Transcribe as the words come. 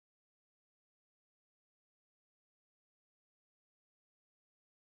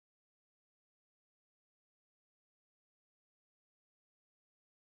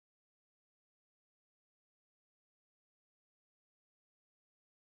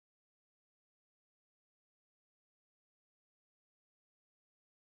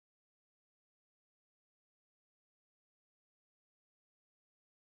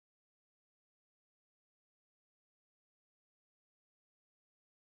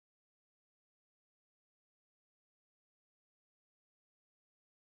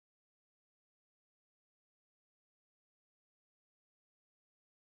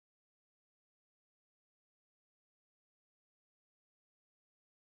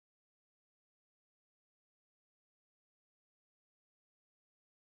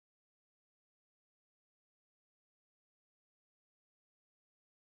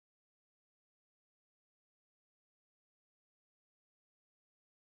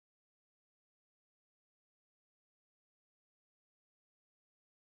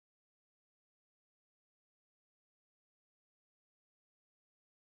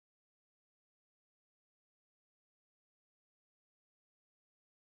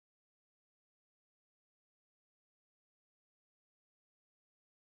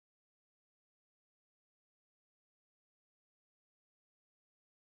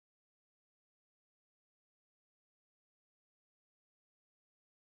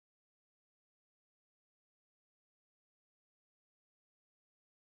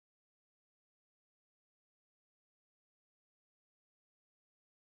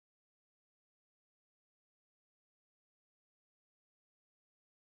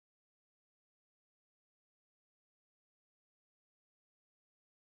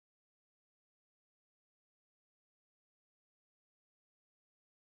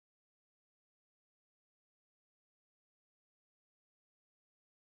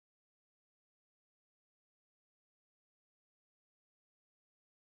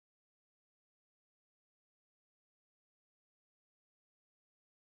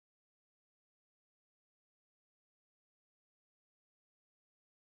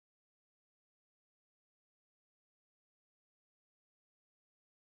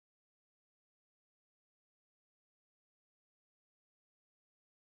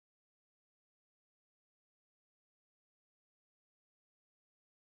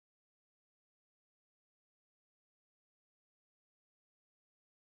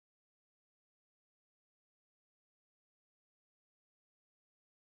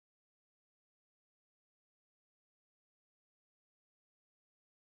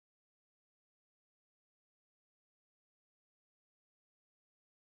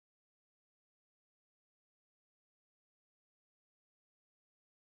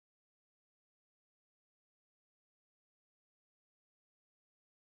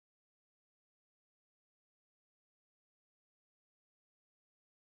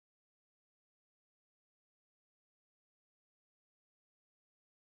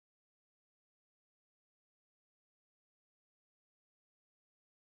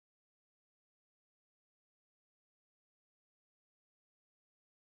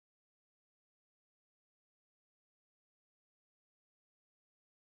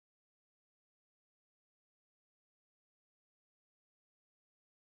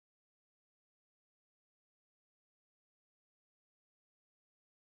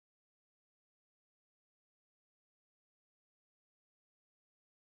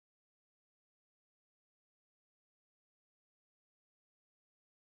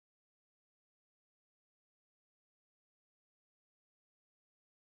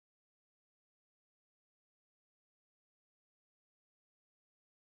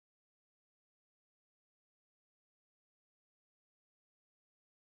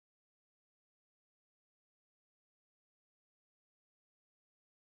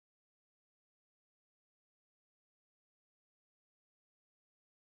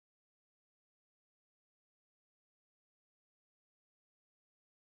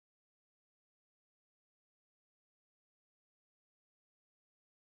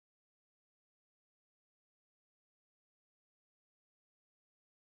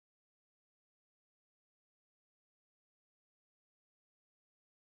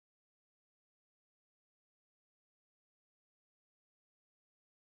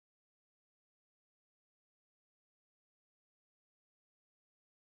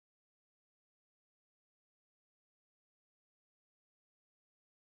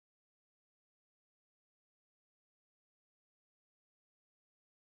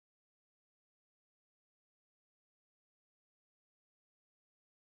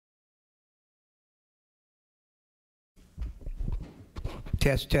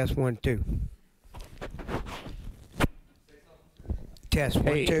Test 1 2. Test 1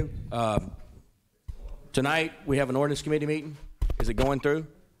 Hey, 2. Tonight, we have an ordinance committee meeting. Is it going through?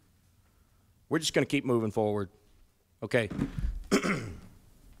 We're just going to keep moving forward. Okay.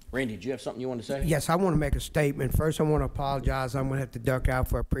 Randy, do you have something you want to say? Yes, I want to make a statement. First, I want to apologize. I'm going to have to duck out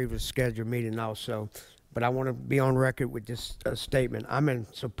for a previous scheduled meeting also. But I want to be on record with this statement. I'm in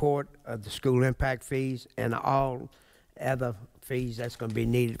support of the school impact fees and all other fees that's going to be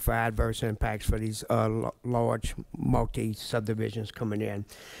needed for adverse impacts for these large multi-subdivisions coming in.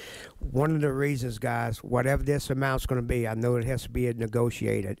 One of the reasons, guys, whatever this amount's going to be, I know it has to be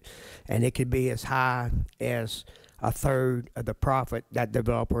negotiated, and it could be as high as a third of the profit that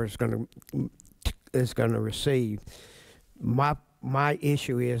developer is going to receive. My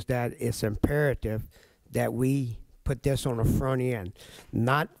issue is that it's imperative that we put this on the front end,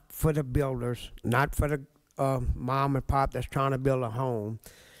 not for the builders, not for the mom and pop that's trying to build a home,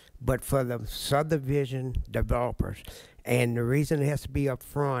 but for the subdivision developers. And the reason it has to be up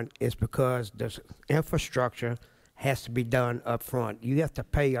front is because the infrastructure has to be done up front. You have to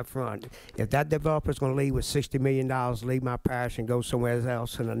pay up front. If that developer's going to leave with $60 million, leave my parish and go somewhere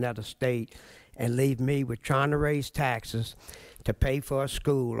else in another state, and leave me with trying to raise taxes to pay for a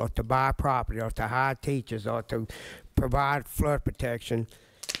school or to buy property or to hire teachers or to provide flood protection,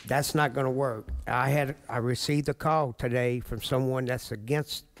 that's not going to work. I received a call today from someone that's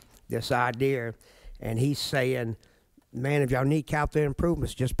against this idea, and he's saying, man, if y'all need capital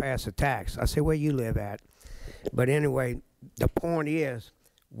improvements, just pass a tax. I said, where you live at? But anyway, the point is,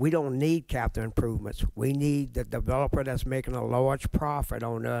 we don't need capital improvements. We need the developer that's making a large profit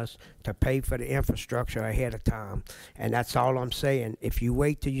on us to pay for the infrastructure ahead of time. And that's all I'm saying. If you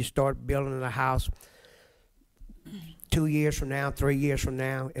wait till you start building a house 2 years from now, 3 years from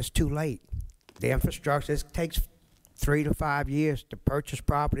now, it's too late. The infrastructure, it takes 3 to 5 years to purchase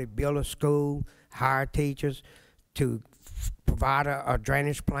property, build a school, hire teachers, to provide a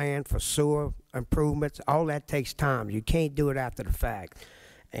drainage plan for sewer improvements. All that takes time. You can't do it after the fact.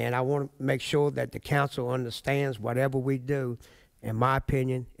 And I want to make sure that the council understands whatever we do, in my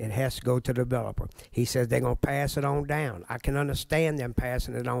opinion, it has to go to the developer. He says they're going to pass it on down. I can understand them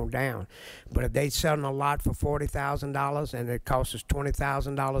passing it on down. But if they're selling a lot for $40,000 and it costs us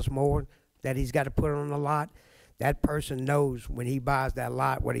 $20,000 more that he's got to put on the lot, that person knows when he buys that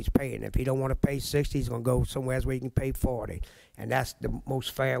lot what he's paying. If he don't want to pay 60, he's going to go somewhere where he can pay 40. And that's the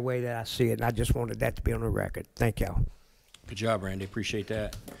most fair way that I see it. And I just wanted that to be on the record. Thank y'all. Good job, Randy. Appreciate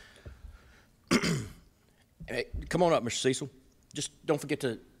that. Hey, come on up, Mr. Cecil. Just don't forget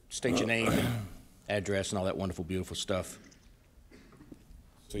to state your name and address and all that wonderful, beautiful stuff.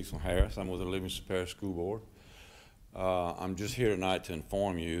 Cecil Harris. I'm with the Livingston Parish School Board. I'm just here tonight to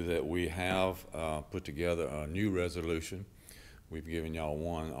inform you that we have put together a new resolution. We've given y'all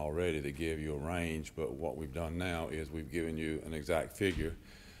one already to give you a range, but what we've done now is we've given you an exact figure,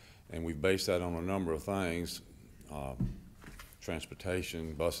 and we've based that on a number of things.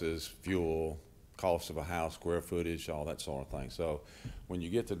 Transportation, buses, fuel, cost of a house, square footage, all that sort of thing. So when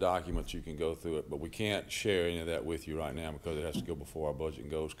you get the documents, you can go through it, but we can't share any of that with you right now because it has to go before our Budget and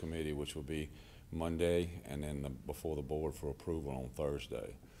Goals Committee, which will be Monday, and then before the board for approval on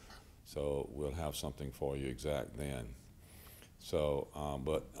Thursday. So we'll have something for you exact then. So,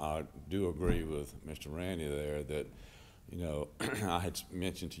 but I do agree with Mr. Randy there that, you know, I had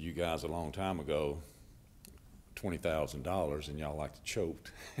mentioned to you guys a long time ago $20,000, and y'all like to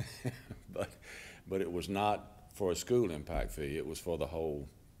choke, but it was not for a school impact fee. It was for the whole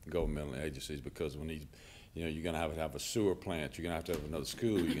governmental agencies, because when these, you know, you're going to have a sewer plant, you're going to have another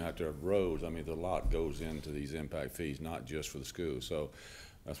school, you're going to have to have roads. I mean, a lot goes into these impact fees, not just for the school. So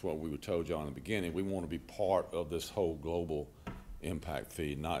that's what we were told y'all in the beginning. We want to be part of this whole global impact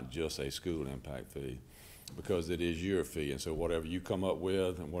fee, not just a school impact fee, because it is your fee. And so whatever you come up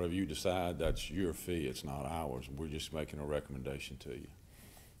with and whatever you decide, that's your fee. It's not ours. We're just making a recommendation to you.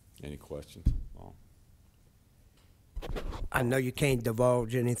 Any questions? I know you can't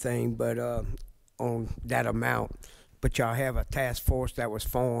divulge anything, but on that amount, but y'all have a task force that was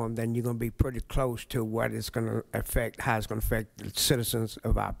formed, and you're going to be pretty close to what it's going to affect, how it's going to affect the citizens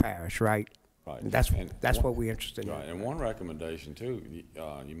of our parish, right? Right. And that's what we're interested in. Right. And one recommendation too,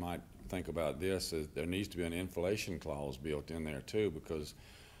 you might think about this, is there needs to be an inflation clause built in there too, because,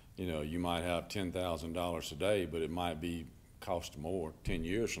 you know, you might have $10,000 today, but it might be cost more 10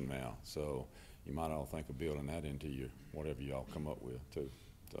 years from now. So you might all think of building that into your whatever y'all come up with too.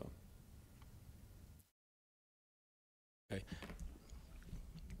 So. Okay.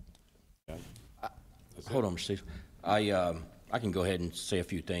 Yeah. Hold on, Mr. Steve. I can go ahead and say a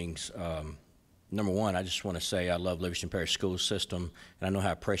few things. number one, I just want to say I love Livingston Parish school system, and I know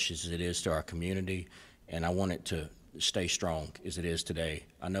how precious it is to our community, and I want it to stay strong as it is today.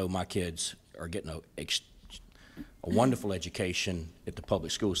 I know my kids are getting a wonderful education at the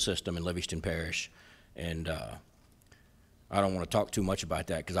public school system in Livingston Parish, and I don't want to talk too much about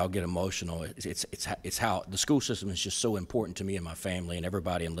that because I'll get emotional. It's how the school system is just so important to me and my family and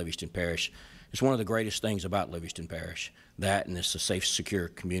everybody in Livingston Parish. It's one of the greatest things about Livingston Parish, that and it's a safe, secure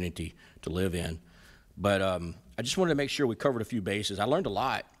community to live in. But I just wanted to make sure we covered a few bases. I learned a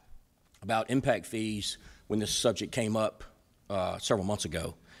lot about impact fees when this subject came up several months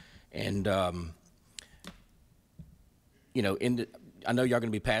ago. And, you know, I know y'all going to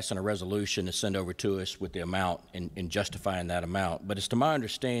be passing a resolution to send over to us with the amount and justifying that amount. But it's to my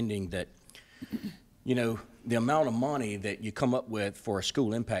understanding that, you know, the amount of money that you come up with for a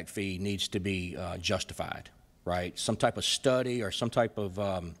school impact fee needs to be justified, right? Some type of study or some type of,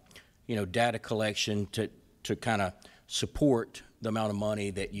 you know, data collection to kind of support the amount of money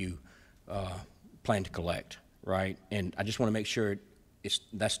that you plan to collect, right? And I just want to make sure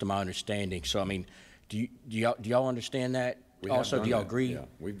that's to my understanding. So, I mean, do y'all understand that? Also, do y'all agree? Yeah,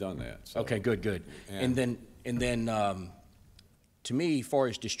 we've done that. So. Okay, good. And then to me, as far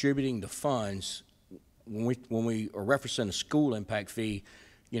as distributing the funds, when we are referencing a school impact fee,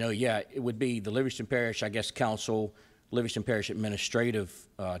 you know, yeah, it would be the Livingston Parish, I guess, Council, Livingston Parish Administrative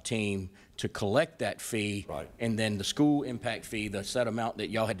team to collect that fee. Right. And then the school impact fee, the set amount that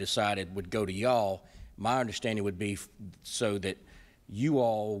y'all had decided would go to y'all. My understanding would be so that you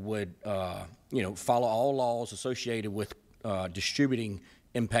all would, you know, follow all laws associated with distributing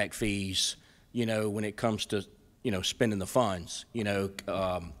impact fees, you know, when it comes to, you know, spending the funds. You know,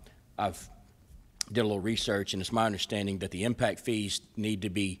 I've did a little research, and it's my understanding that the impact fees need to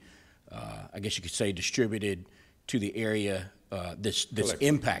be, I guess you could say, distributed to the area that's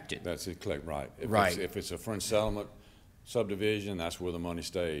impacted. That's it, collect, right. Right. If it's a French settlement subdivision, that's where the money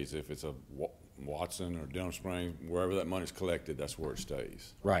stays. If it's a Watson or Denham Springs, wherever that money's collected, that's where it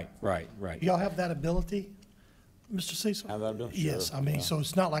stays. Right. Y'all have that ability, Mr. Cecil? Have that ability? Yes, Sure. I mean, Yeah. so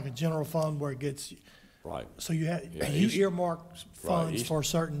it's not like a general fund where it gets, Right. so you have, Yeah, you each- earmark funds each- for a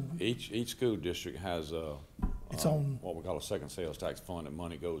certain, Each school district has its own, what we call a second sales tax fund, and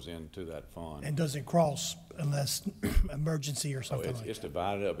money goes into that fund. and doesn't cross unless emergency or So something it's like that.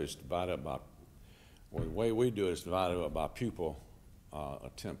 divided up. It's divided up by, well, the way we do it is divided up by pupil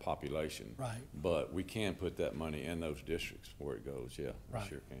attempt population. Right. But we can put that money in those districts where it goes. Yeah, Right. we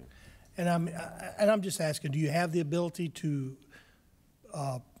sure can. And I'm just asking, do you have the ability to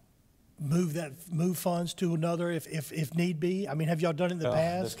move funds to another if need be? I mean, have y'all done it in the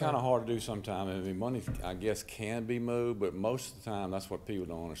past? It's kind of hard to do sometimes. I mean, money, I guess, can be moved, but most of the time, that's what people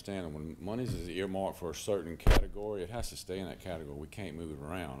don't understand. When money is earmarked for a certain category, it has to stay in that category. We can't move it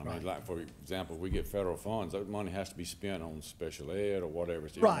around. I mean, like, for example, we get federal funds, that money has to be spent on special ed or whatever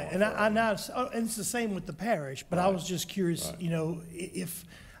it's Right, earmarked and for. I know, and it's the same with the parish, but I was just curious, Right. you know, if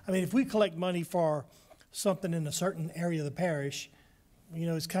we collect money for something in a certain area of the parish, you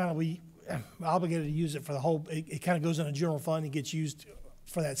know, it's kind of, we obligated to use it for the whole, it kind of goes in a general fund and gets used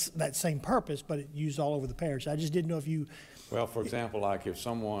for that same purpose, but it used all over the parish. I just didn't know if you, Well, for example, like if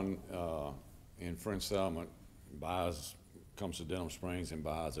someone in French Settlement comes to Denham Springs and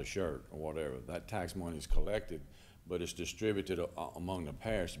buys a shirt or whatever, that tax money is collected, but it's distributed among the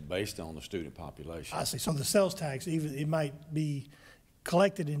parish based on the student population. I see, so the sales tax, even, it might be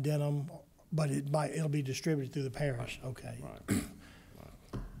collected in Denham, but it'll be distributed through the parish, okay. Right.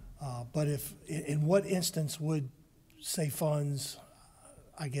 But in what instance would, say, funds,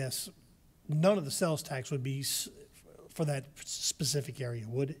 I guess, none of the sales tax would be for that specific area,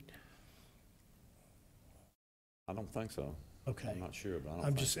 would it? I don't think so. Okay. I'm not sure, but I don't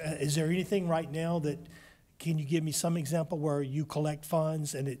I'm think just, so. is there anything right now that, can you give me some example where you collect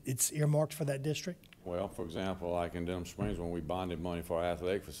funds and it's earmarked for that district? Well, for example, like in Denham Springs, when we bonded money for our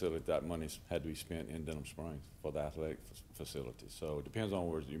athletic facility, that money had to be spent in Denham Springs for the athletic facility. So it depends on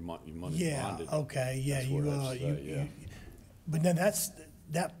where your money's Yeah, bonded. okay, yeah, That's you, where it has to stay, yeah. but then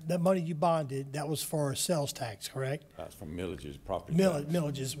that money you bonded, that was for sales tax, correct? That's from millages, property tax.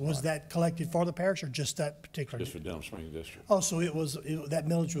 Millages, was that collected for the parish or just that particular? Just for Denham Springs District. Oh, so that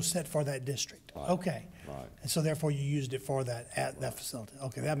millage was set for that district? Right. Okay. Right. And so therefore you used it for that facility?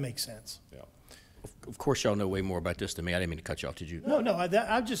 Okay, that makes sense. Yeah. Of course, y'all know way more about this than me. I didn't mean to cut you off. Did you? No,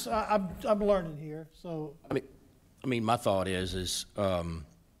 I'm learning here, so. I mean, my thought is,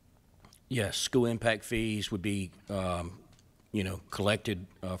 yes, school impact fees would be, you know, collected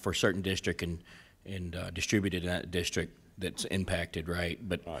for a certain district and distributed in that district that's impacted, right?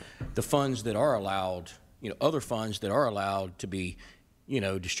 But Right. the funds that are allowed, you know, other funds that are allowed to be,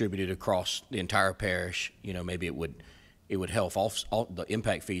 distributed across the entire parish, maybe it would help the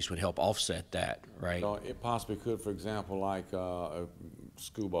impact fees would help offset that, right? So it possibly could, for example, like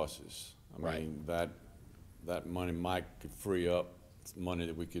school buses. I Right. mean, that money might could free up money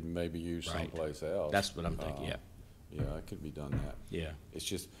that we could maybe use Right. someplace else. That's what I'm thinking, yeah. Yeah, it could be done that. Yeah. It's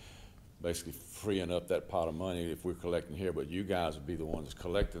just basically freeing up that pot of money if we're collecting here, but you guys would be the ones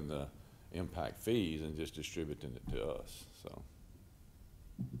collecting the impact fees and just distributing it to us, so.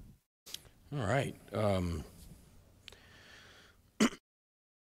 All right.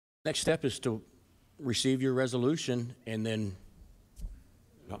 Next step is to receive your resolution and then,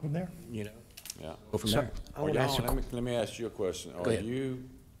 From there? Yeah. go from So, there. I want to ask Let me ask you a question. Are ahead. you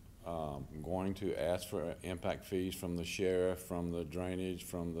going to ask for impact fees from the sheriff, from the drainage,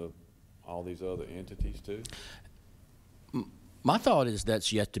 from all these other entities too? My thought is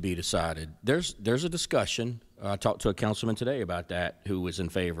that's yet to be decided. There's a discussion. I talked to a councilman today about that who was in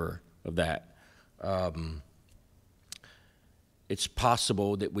favor of that. It's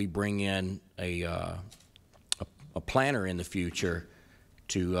possible that we bring in a planner in the future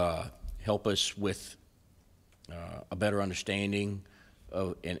to help us with a better understanding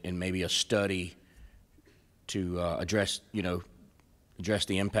of, and maybe a study to address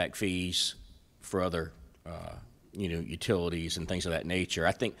the impact fees for other utilities and things of that nature.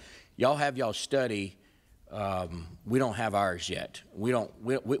 I think y'all have y'all study. We don't have ours yet. We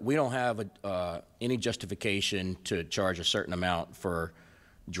don't have any justification to charge a certain amount for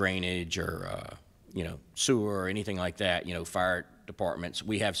drainage or sewer or anything like that. Fire departments.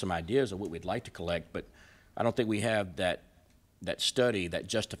 We have some ideas of what we'd like to collect, but I don't think we have that study, that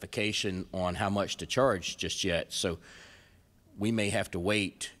justification on how much to charge just yet. So we may have to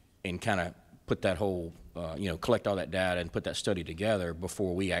wait and kind of put that whole collect all that data and put that study together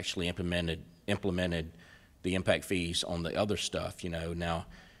before we actually implemented the impact fees on the other stuff. Now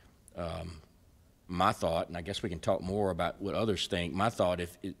my thought, and I guess we can talk more about what others think, my thought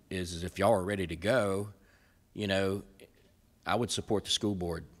is if y'all are ready to go, I would support the school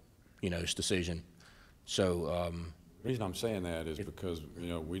board, decision. So The reason I'm saying that is because,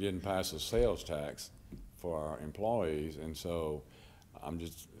 we didn't pass a sales tax for our employees, and so I'm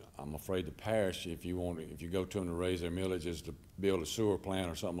afraid the parish, if you go to them to raise their millages to build a sewer plant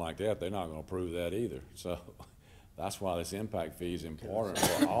or something like that, they're not gonna approve that either. So that's why this impact fee is important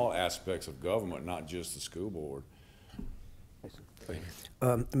for all aspects of government, not just the school board.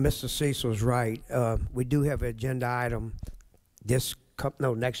 Mr. Cecil's right. We do have an agenda item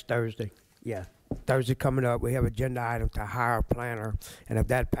next Thursday. Yeah, Thursday coming up, we have agenda item to hire a planner, and if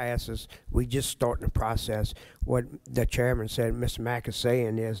that passes, we just starting the process. What the chairman said, Mr. Mack is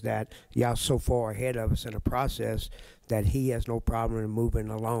saying is that y'all so far ahead of us in the process that he has no problem in moving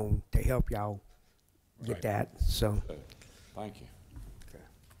along to help y'all get Right. that, so. Okay. Thank you.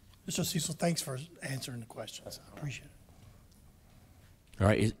 Mr. Cecil, thanks for answering the questions. I appreciate it. all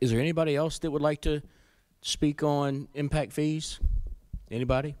right, is there anybody else that would like to speak on impact fees?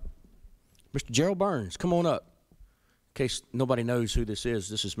 Anybody? Mr. Gerald Burns, come on up. In case nobody knows who this is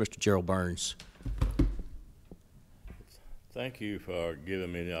Mr. Gerald Burns. Thank you for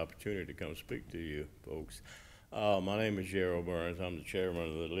giving me the opportunity to come speak to you folks. My name is Gerald Burns. I'm the chairman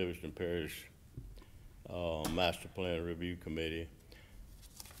of the Livingston Parish Master Plan Review Committee.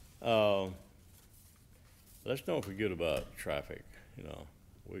 Let's don't forget about traffic.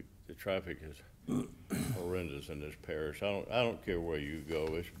 The traffic is horrendous in this parish. I don't care where you go.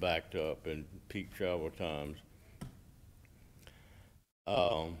 It's backed up in peak travel times.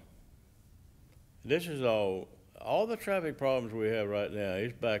 This is all the traffic problems we have right now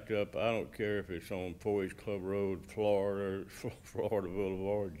is backed up. I don't care if it's on 4H Club Road, Florida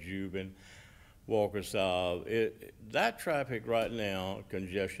Boulevard, Jubin, Walker South. That traffic right now,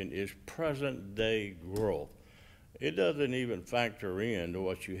 congestion, is present day growth. It doesn't even factor in to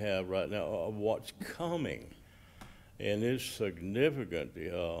what you have right now of what's coming. And there's significant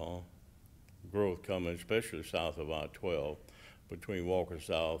growth coming, especially south of I-12, between Walker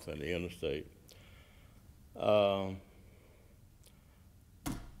South and the interstate.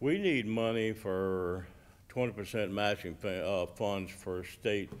 We need money for 20% matching funds for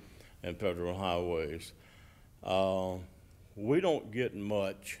state and federal highways. We don't get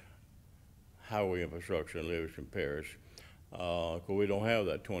much highway infrastructure in Livingston Parish because we don't have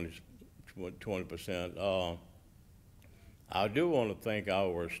that 20%. I do want to thank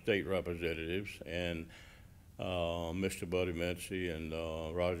our state representatives and Mr. Buddy Mincy and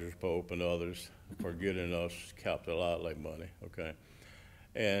Rogers Pope and others for getting us capital outlay money, okay?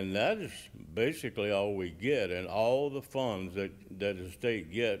 And that is basically all we get, and all the funds that the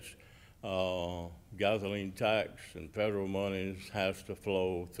state gets gasoline tax and federal monies has to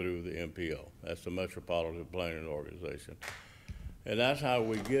flow through the MPO. That's the Metropolitan Planning Organization. And that's how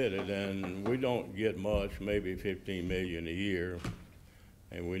we get it, and we don't get much, maybe 15 million a year,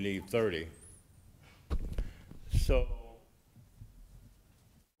 and we need 30. So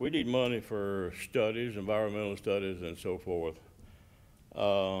we need money for studies, environmental studies, and so forth.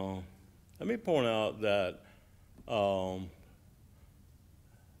 Let me point out that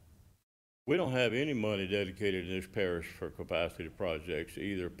we don't have any money dedicated in this parish for capacity projects,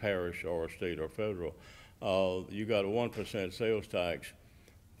 either parish or state or federal. You got a 1% sales tax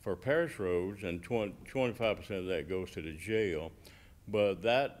for parish roads, and 25% of that goes to the jail. But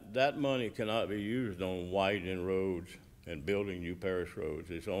that money cannot be used on widening roads and building new parish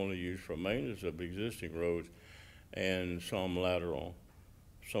roads. It's only used for maintenance of existing roads and some lateral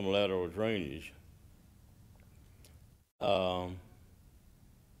drainage.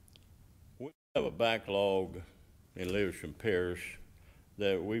 We have a backlog in Levisham Parish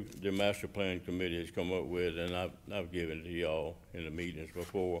that the master plan committee has come up with, and I've given to y'all in the meetings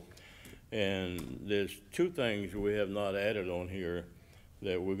before. And there's two things we have not added on here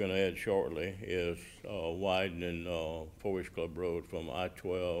that we're going to add shortly is widening 4-H Club Road from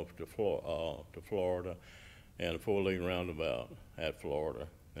I-12 to Florida, and a 4-lane roundabout at Florida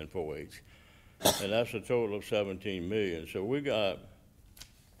and 4-H. And that's a total of 17 million. So we're going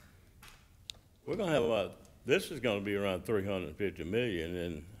to have about, this is going to be around 350 million.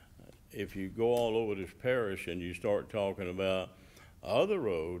 And if you go all over this parish and you start talking about other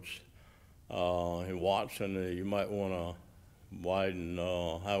roads, in Watson, you might want to widen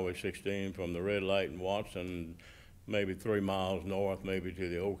Highway 16 from the red light in Watson, maybe 3 miles north, maybe to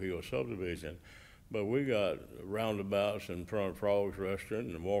the Oak Hill subdivision. But we got roundabouts in front of Frog's Restaurant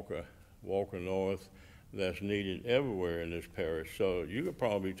and Walker North that's needed everywhere in this parish. So you could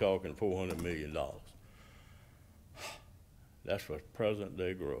probably be talking $400 million. That's for present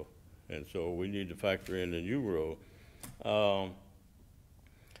day growth. And so we need to factor in the new growth.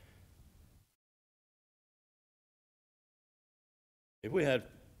 If we had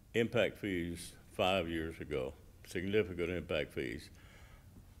impact fees 5 years ago, significant impact fees,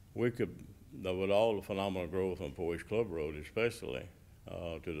 we could, with all the phenomenal growth on 4-H Club Road especially,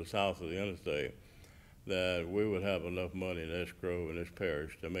 to the south of the interstate, that we would have enough money in escrow in this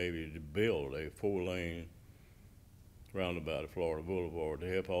parish to maybe build a 4-lane roundabout at Florida Boulevard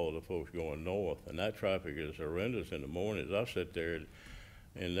to help all the folks going north. And that traffic is horrendous in the mornings. I sit there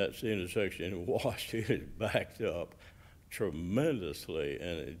and that intersection in Washington is backed up tremendously,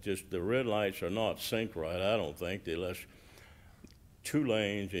 and it just, the red lights are not synced right, I don't think, unless 2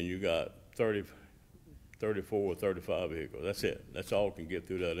 lanes and you got 30, 34 or 35 vehicles. That's it. That's all can get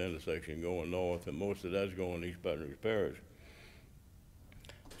through that intersection going north, and most of that's going East Baton Rouge Parish.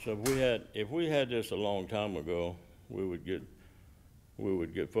 So if we had this a long time ago, we would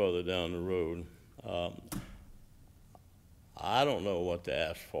get further down the road. I don't know what to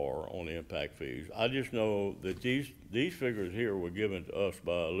ask for on the impact fees. I just know that these figures here were given to us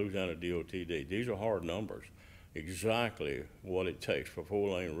by Louisiana DOTD. These are hard numbers, exactly what it takes for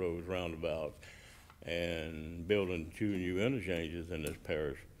 4-lane roads, roundabouts, and building 2 new interchanges in this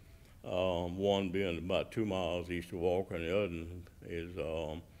parish. One being about 2 miles east of Walker, and the other is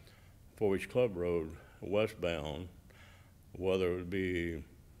 4-H Club Road westbound, whether it would be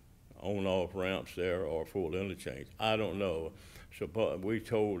on-off ramps there or full interchange. I don't know. So we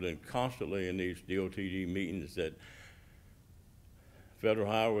told and constantly in these DOTD meetings that Federal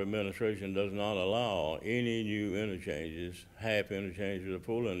Highway Administration does not allow any new interchanges, half interchanges or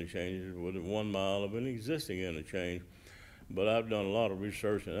full interchanges within 1 mile of an existing interchange. But I've done a lot of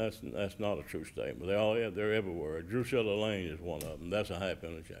research, and that's not a true statement. They're everywhere. Drusilla Lane is one of them. That's a half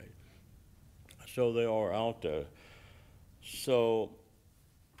interchange. So they are out there. So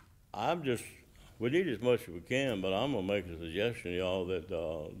we need as much as we can, but I'm gonna make a suggestion, y'all,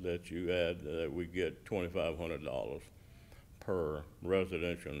 that you add that we get $2,500 per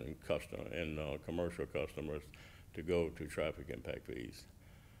residential and commercial customers to go to traffic impact fees,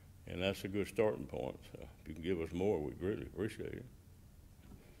 and that's a good starting point. So if you can give us more, we'd really appreciate it.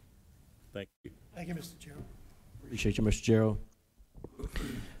 Thank you. Thank you, Mr. Gerald. Appreciate you, Mr. Gerald.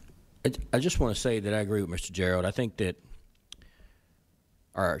 I just want to say that I agree with Mr. Gerald. I think that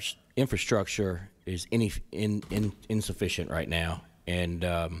our infrastructure is insufficient right now, and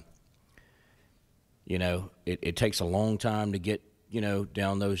you know, it takes a long time to get, you know,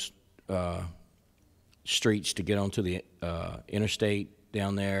 down those streets to get onto the interstate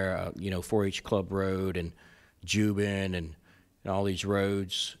down there. You know, 4-H Club Road and Jubin and all these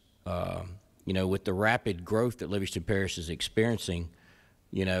roads. You know, with the rapid growth that Livingston Parish is experiencing,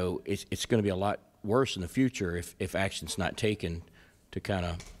 you know, it's going to be a lot worse in the future if action's not taken to kind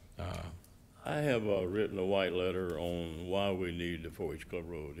of, I have written a white letter on why we need the 4-H Club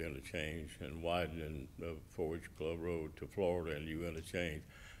Road interchange and widening the 4-H Club Road to Florida and U interchange.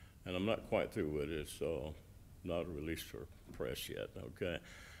 And I'm not quite through with it, so not released for press yet, okay?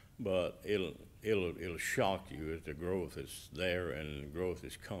 But it'll shock you as the growth is there and growth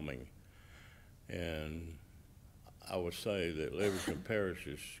is coming. And I would say that Livingston Parish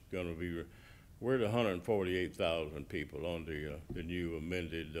is gonna be, we're at 148,000 people on the new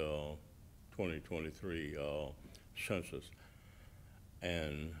amended 2023 census.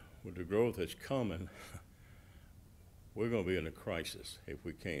 And with the growth that's coming, we're gonna be in a crisis if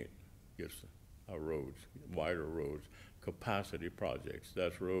we can't get our roads, wider roads, capacity projects.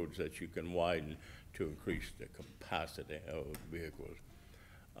 That's roads that you can widen to increase the capacity of vehicles.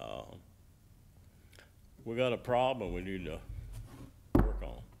 We got a problem we need to work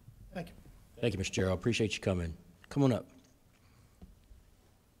on. Thank you. thank you, Mr. Gerald. Appreciate you coming. Come on up.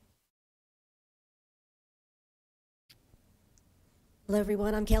 Hello,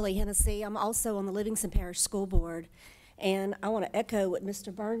 everyone. I'm Kelly Hennessy. I'm also on the Livingston Parish School Board, and I want to echo what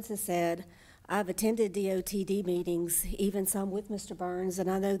Mr. Burns has said. I've attended DOTD meetings, even some with Mr. Burns,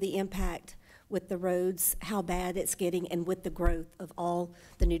 and I know the impact with the roads, how bad it's getting, and with the growth of all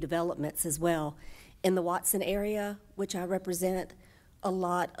the new developments as well. In the Watson area, which I represent, a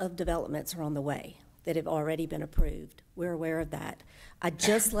lot of developments are on the way that have already been approved. We're aware of that. I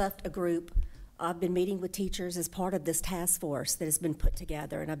just left a group. I've been meeting with teachers as part of this task force that has been put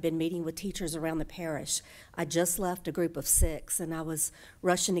together, and I've been meeting with teachers around the parish. I just left a group of 6, and I was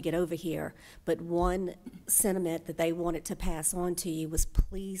rushing to get over here. But one sentiment that they wanted to pass on to you was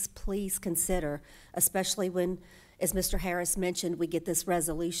please, please consider, especially when, as Mr. Harris mentioned, we get this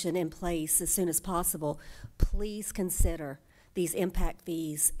resolution in place as soon as possible, please consider these impact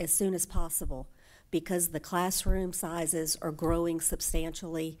fees as soon as possible, because the classroom sizes are growing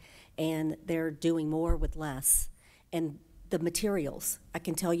substantially and they're doing more with less. And the materials, I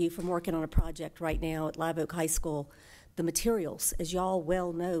can tell you from working on a project right now at Live Oak High School, the materials, as y'all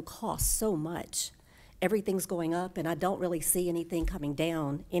well know, cost so much. Everything's going up, and I don't really see anything coming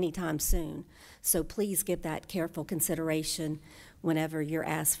down anytime soon. So please give that careful consideration whenever you're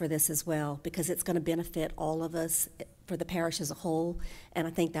asked for this as well, because it's going to benefit all of us for the parish as a whole, and I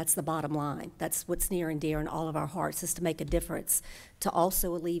think that's the bottom line. That's what's near and dear in all of our hearts, is to make a difference, to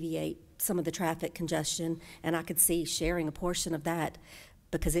also alleviate some of the traffic congestion, and I could see sharing a portion of that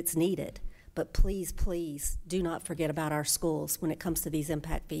because it's needed. But please, please do not forget about our schools when it comes to these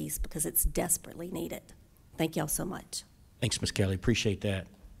impact fees, because it's desperately needed. Thank y'all so much. Thanks, Ms. Kelly. Appreciate that.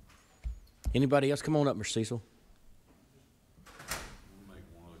 Anybody else? Come on up, Mr. Cecil. Make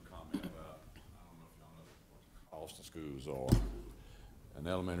one other comment about, I don't know if y'all know what the cost of schools are. An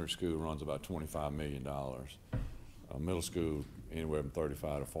elementary school runs about $25 million. A middle school anywhere from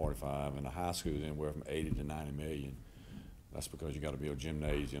 35 to 45, and a high school anywhere from 80 to 90 million. That's because you got to build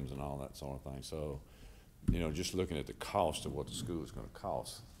gymnasiums and all that sort of thing. So, you know, just looking at the cost of what the school is going to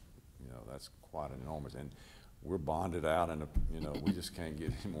cost, you know, that's quite enormous. And we're bonded out, and you know, we just can't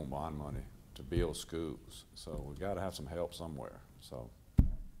get any more bond money to build schools. So we've got to have some help somewhere. So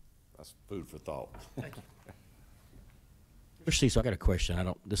that's food for thought. Thank you. Mr. Cecil, I got a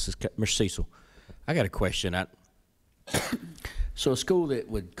question. Mr. Cecil, I got a question. So a school that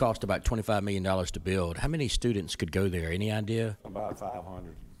would cost about $25 million to build, how many students could go there? Any idea? About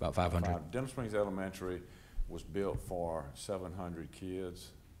 500. About 500? Denham Springs Elementary was built for 700 kids.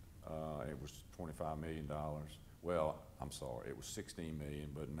 It was $25 million. Well, I'm sorry, it was $16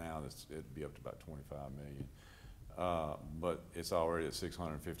 million, but now it'd be up to about $25 million. But it's already at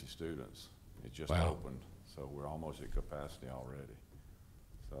 650 students. It just opened, so we're almost at capacity already.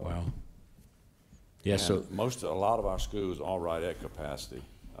 So, wow. Yeah, so a lot of our schools are right at capacity,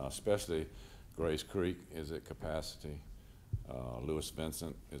 especially Grace Creek is at capacity. Lewis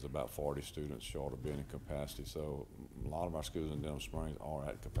Vincent is about 40 students short of being at capacity. So a lot of our schools in Denham Springs are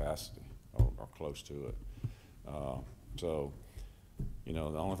at capacity or close to it. So, you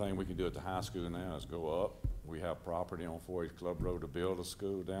know, the only thing we can do at the high school now is go up. We have property on 4-H Club Road to build a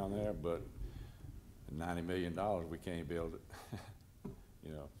school down there, but $90 million, we can't build it.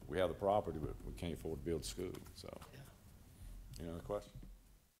 You know, we have the property, but we can't afford to build a school. So, any other question?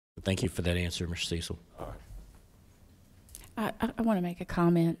 thank you for that answer, Mr. Cecil. All right. I want to make a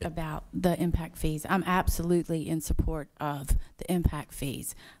comment about the impact fees. I'm absolutely in support of the impact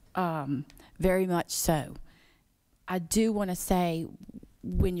fees, very much so. I do want to say,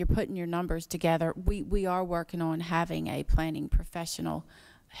 when you're putting your numbers together, we are working on having a planning professional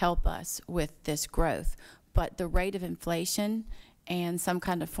help us with this growth. But the rate of inflation and some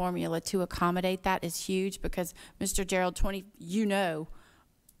kind of formula to accommodate that is huge, because Mr. Gerald,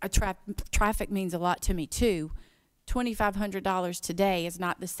 traffic means a lot to me too. $2,500 today is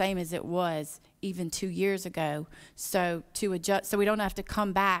not the same as it was even 2 years ago. So to adjust, so we don't have to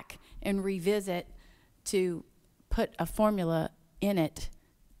come back and revisit to put a formula in it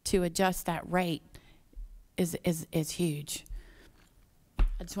to adjust that rate is huge.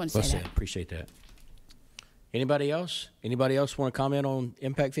 I just want to say that. Appreciate that. Anybody else? Anybody else want to comment on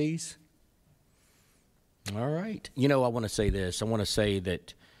impact fees? All right. You know, I want to say this. I want to say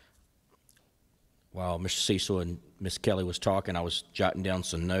that while Mr. Cecil and Ms. Kelly was talking, I was jotting down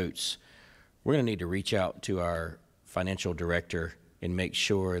some notes. We're going to need to reach out to our financial director and make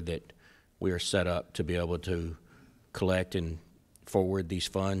sure that we are set up to be able to collect and forward these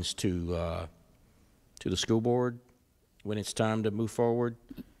funds to the school board when it's time to move forward.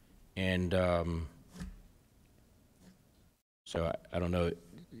 And so I don't know,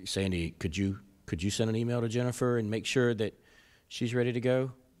 Sandy, could you send an email to Jennifer and make sure that she's ready to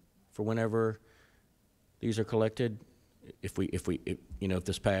go for whenever these are collected? If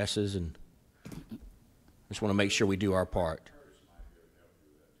this passes, and just want to make sure we do our part.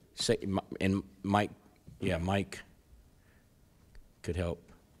 And Mike, yeah, Mike could help.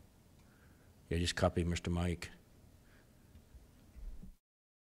 Yeah, just copy Mr. Mike.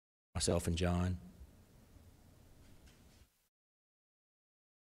 Myself and John.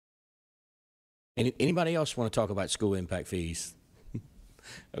 Anybody else want to talk about school impact fees?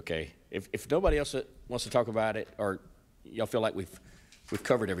 Okay. If nobody else wants to talk about it, or y'all feel like we've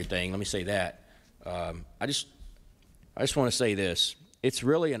covered everything, let me say that. I just want to say this. It's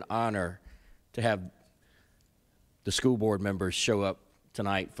really an honor to have the school board members show up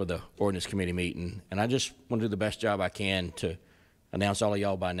tonight for the ordinance committee meeting, and I just want to do the best job I can to announce all of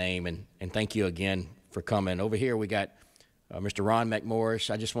y'all by name, and thank you again for coming. Over here we got Mr. Ron McMorris.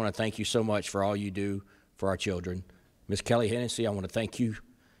 I just want to thank you so much for all you do for our children. Ms. Kelly Hennessy, I want to thank you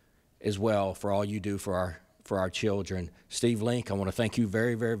as well for all you do for our children. Steve Link, I want to thank you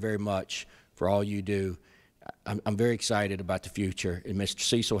very, very, very much for all you do. I'm very excited about the future. And Mr.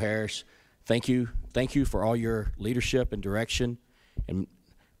 Cecil Harris, thank you for all your leadership and direction. And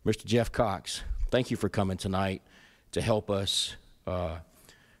Mr. Jeff Cox, thank you for coming tonight to help us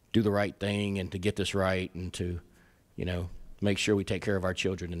do the right thing and to get this right and to, make sure we take care of our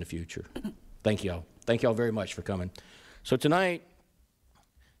children in the future. Thank y'all. Thank y'all very much for coming. So tonight,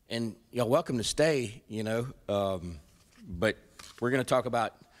 and y'all welcome to stay, but we're going to talk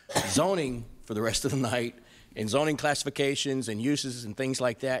about zoning for the rest of the night, and zoning classifications and uses and things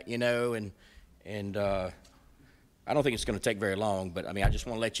like that, and I don't think it's going to take very long, but I just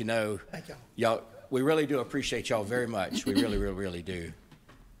want to let you know, Thank y'all. Y'all, we really do appreciate y'all very much. We really, really, really do.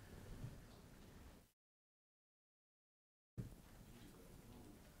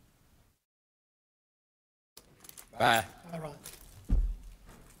 Bye. All right.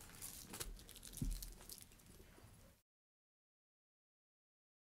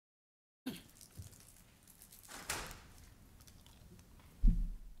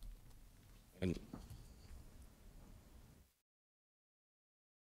 And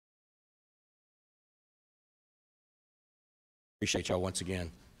appreciate y'all once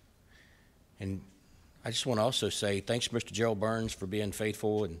again. And I just want to also say thanks to Mr. Gerald Burns for being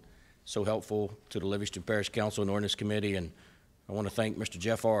faithful and so helpful to the Livingston Parish Council and Ordinance Committee. And I want to thank Mr.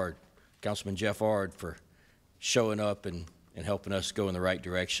 Jeff Ard, Councilman Jeff Ard, for showing up and helping us go in the right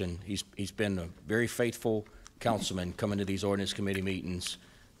direction. He's been a very faithful councilman coming to these Ordinance Committee meetings.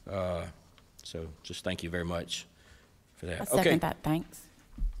 So just thank you very much for that. I second that, thanks.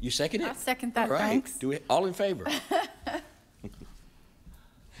 You second it? I second that, all right. thanks. Do it, all in favor?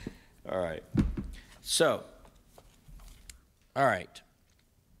 All right. So, all right.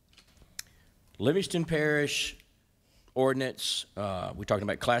 Livingston Parish ordinance, we're talking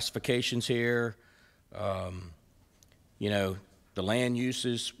about classifications here. The land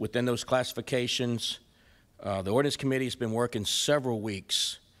uses within those classifications. The Ordinance Committee has been working several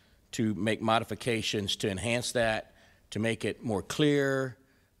weeks to make modifications to enhance that, to make it more clear,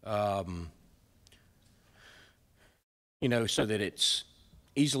 so that it's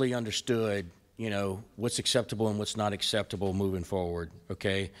easily understood, what's acceptable and what's not acceptable moving forward,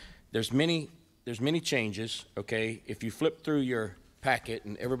 okay? There's many changes, okay? If you flip through your packet,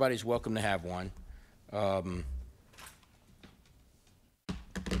 and everybody's welcome to have one, I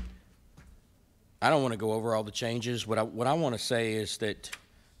don't want to go over all the changes. What I want to say is that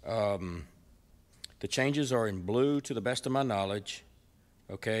the changes are in blue to the best of my knowledge,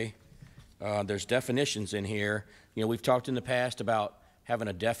 okay? There's definitions in here. We've talked in the past about having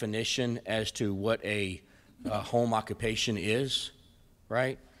a definition as to what a home occupation is,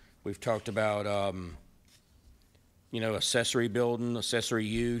 right? We've talked about, you know, accessory building, accessory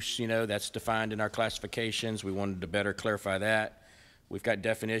use, you know, that's defined in our classifications. We wanted to better clarify that. We've got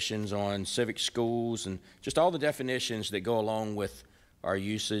definitions on civic schools and just all the definitions that go along with our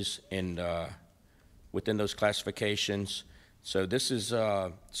uses and within those classifications. So this is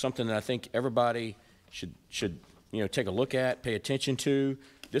something that I think everybody should you know, take a look at, pay attention to.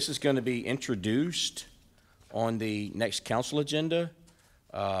 This is going to be introduced on the next council agenda,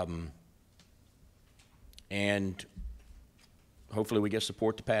 and hopefully we get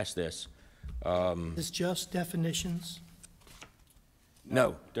support to pass this. It's just definitions.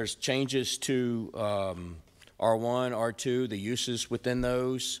 No, there's changes to R1, R2, the uses within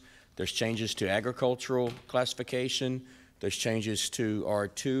those. There's changes to agricultural classification. There's changes to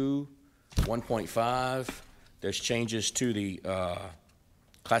R2, 1.5. There's changes to the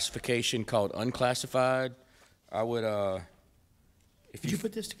classification called unclassified. I would, if Did you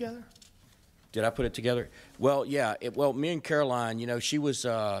put this together? Did I put it together? Well, yeah. Well, me and Caroline, you know, she was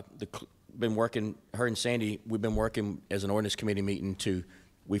been working. Her and Sandy, we've been working as an ordinance committee meeting to.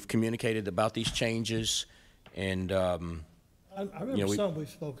 We've communicated about these changes, and I remember you know, some we've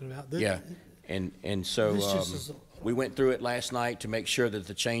spoken about. This, yeah, and so This just is we went through it last night to make sure that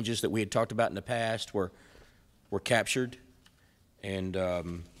the changes that we had talked about in the past were captured, and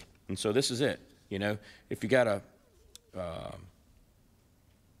so this is it. You know, if you got a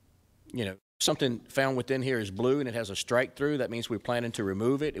you know, something found within here is blue and it has a strike through, that means we're planning to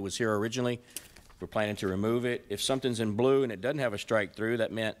remove it. It was here originally. We're planning to remove it. If something's in blue and it doesn't have a strike through,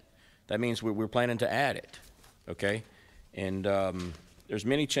 that means we're planning to add it. Okay, and there's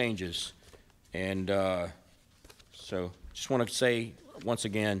many changes, and so just want to say once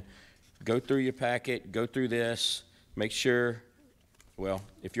again, go through your packet, go through this, make sure. Well,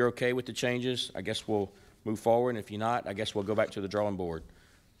 if you're okay with the changes, I guess we'll move forward. And if you're not, I guess we'll go back to the drawing board.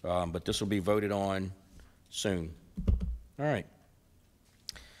 But this will be voted on soon. All right.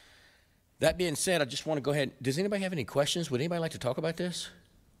 That being said, I just want to go ahead. Does anybody have any questions? Would anybody like to talk about this?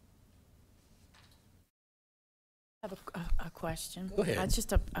 I have a question. Go ahead. It's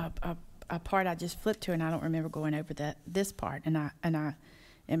just a part I just flipped to, and I don't remember going over this part, and I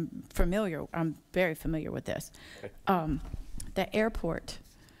am familiar. I'm very familiar with this. Okay. The airport.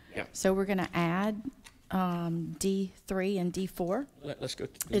 Yeah. So we're going to add D3 and D4. Let's go.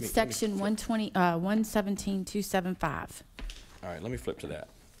 It's section 117.275. All right, let me flip to that.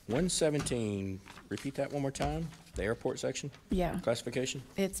 117, repeat that one more time. The airport section? Yeah. Classification?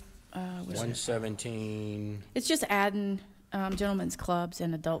 It's what is it? 117. It's just adding gentlemen's clubs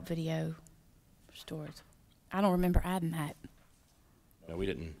and adult video stores. I don't remember adding that. No, we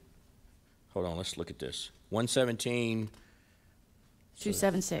didn't. Hold on, let's look at this. 117.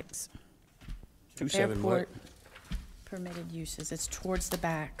 276. 27 what? Airport permitted uses. It's towards the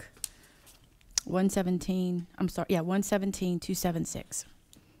back. 117. I'm sorry. Yeah, 117.276.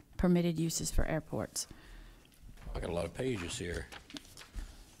 Permitted uses for airports. I got a lot of pages here.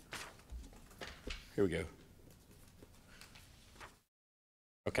 Here we go.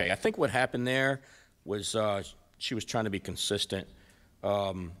 Okay, I think what happened there was she was trying to be consistent,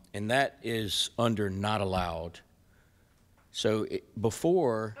 and that is under not allowed. So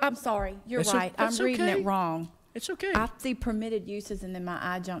before. I'm sorry. You're right. I'm that's reading okay. it wrong. It's okay. I see permitted uses, and then my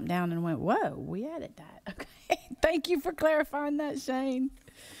eye jumped down and went, whoa, we added that. Okay. Thank you for clarifying that, Shane.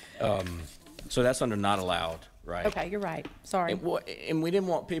 So that's under not allowed, right? Okay, you're right. Sorry. And we didn't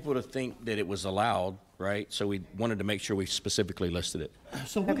want people to think that it was allowed, right? So we wanted to make sure we specifically listed it.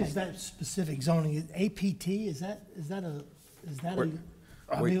 So what Okay. is that specific zoning? APT, is that a, I We're-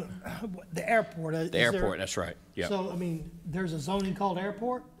 mean, the airport. The airport, that's right. Yeah, So, I mean, there's a zoning called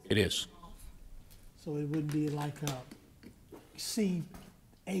airport, it is. so it would be like a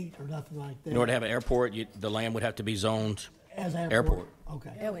C8 or nothing like that. In order to have an airport, the land would have to be zoned. As airport.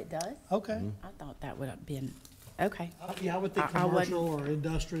 Okay, Oh, it does? okay. Mm-hmm. I thought that would have been, okay. Yeah, I would think I wouldn't- commercial or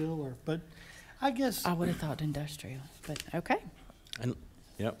industrial but I guess, I would have thought industrial, but okay. And,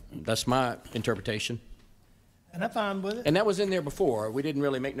 yep, that's my interpretation. and I'm fine with it. And that was in there before. We didn't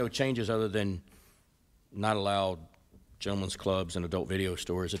really make no changes other than not allowed gentlemen's clubs and adult video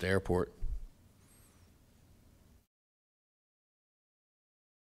stores at the airport.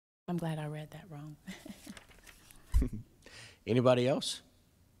 I'm glad I read that wrong. Anybody else?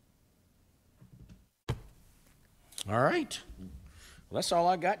 All right. Well, that's all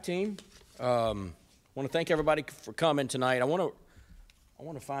I got, team. I want to thank everybody for coming tonight. I want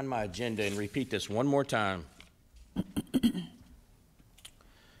to find my agenda and repeat this one more time.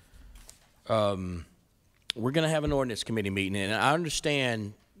 We're going to have an ordinance committee meeting, and I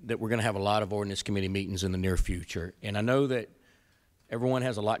understand that we're going to have a lot of ordinance committee meetings in the near future. And I know that Everyone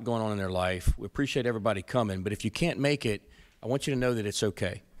has a lot going on in their life. We appreciate everybody coming, but if you can't make it, I want you to know that it's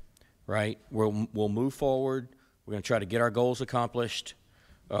okay, right? We'll move forward. We're going to try to get our goals accomplished.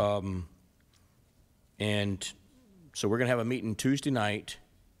 And so we're going to have a meeting Tuesday night.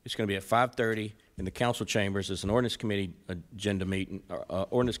 It's going to be at 5:30 in the council chambers. It's an ordinance committee agenda meeting,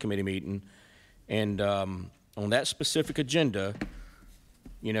 ordinance committee meeting. And on that specific agenda,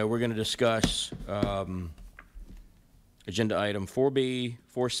 you know, we're going to discuss agenda item 4B,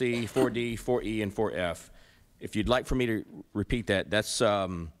 4C, 4D, 4E, and 4F. If you'd like for me to repeat that, that's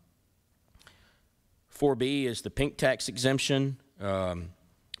 4B is the pink tax exemption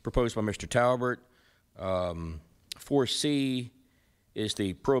proposed by Mr. Talbert. 4C is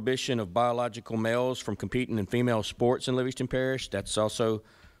the prohibition of biological males from competing in female sports in Livingston Parish. That's also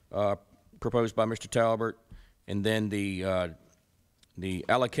proposed by Mr. Talbert. And then the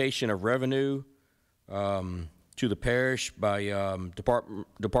allocation of revenue to the parish by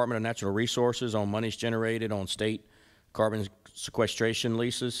Department of Natural Resources on monies generated on state carbon sequestration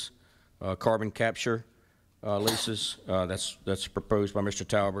leases, carbon capture leases. That's proposed by Mr.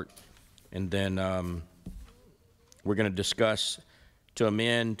 Talbert. And then we're going to discuss to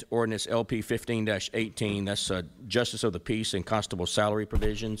amend Ordinance LP 15-18. That's Justice of the Peace and Constable salary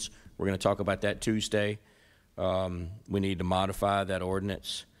provisions. We're going to talk about that Tuesday. We need to modify that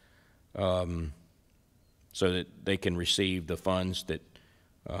ordinance so that they can receive the funds that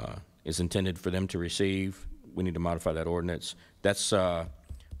is intended for them to receive. We need to modify that ordinance. That's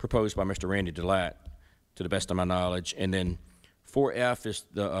proposed by Mr. Randy Delat, to the best of my knowledge. And then 4F is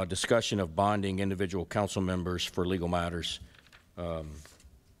the discussion of bonding individual council members for legal matters.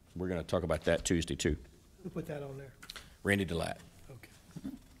 We're going to talk about that Tuesday too. Who put that on there? Randy Delat. Okay.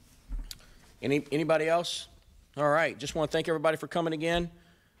 Anybody else? All right. Just want to thank everybody for coming again.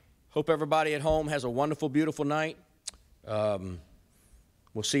 Hope everybody at home has a wonderful, beautiful night. We'll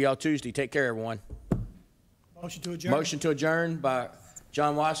see y'all Tuesday. Take care, everyone. Motion to adjourn. Motion to adjourn by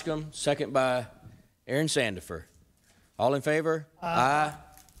John Wascom, second by Aaron Sandifer. All in favor? Aye.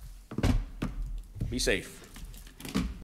 Be safe.